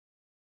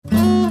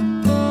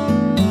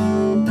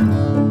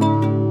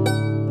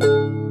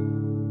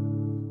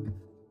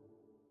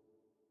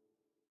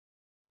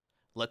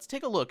Let's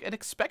take a look at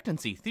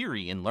expectancy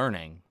theory in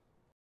learning.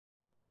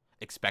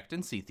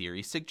 Expectancy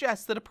theory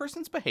suggests that a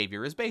person's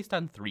behavior is based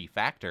on three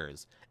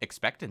factors: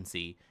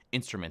 expectancy,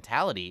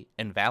 instrumentality,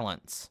 and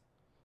valence.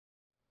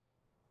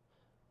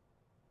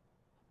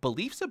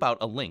 Beliefs about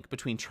a link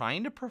between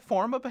trying to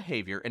perform a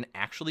behavior and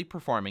actually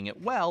performing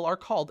it well are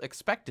called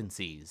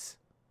expectancies.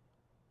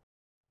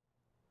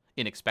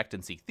 In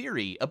expectancy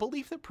theory, a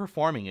belief that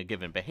performing a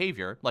given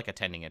behavior, like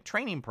attending a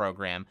training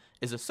program,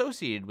 is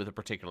associated with a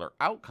particular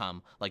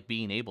outcome, like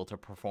being able to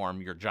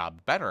perform your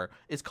job better,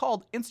 is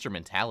called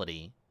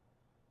instrumentality.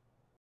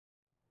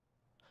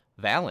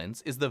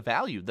 Valence is the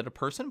value that a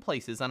person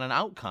places on an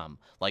outcome,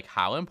 like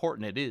how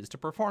important it is to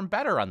perform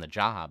better on the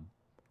job.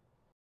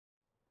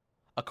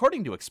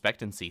 According to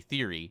expectancy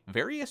theory,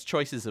 various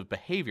choices of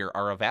behavior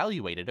are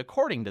evaluated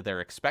according to their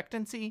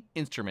expectancy,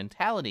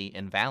 instrumentality,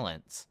 and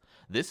valence.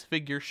 This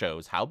figure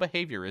shows how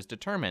behavior is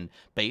determined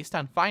based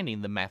on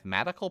finding the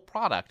mathematical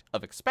product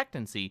of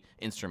expectancy,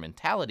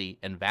 instrumentality,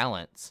 and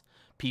valence.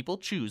 People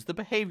choose the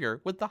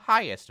behavior with the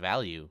highest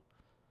value.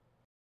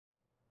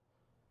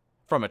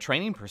 From a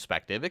training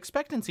perspective,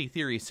 expectancy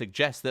theory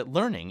suggests that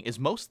learning is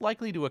most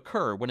likely to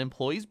occur when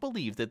employees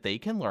believe that they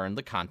can learn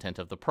the content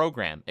of the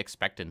program,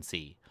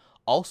 expectancy.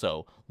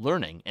 Also,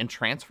 learning and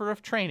transfer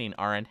of training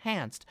are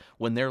enhanced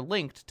when they're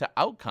linked to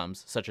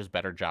outcomes such as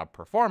better job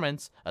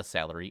performance, a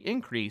salary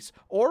increase,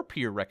 or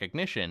peer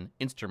recognition,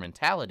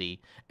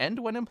 instrumentality, and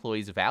when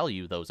employees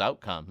value those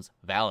outcomes,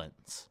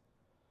 valence.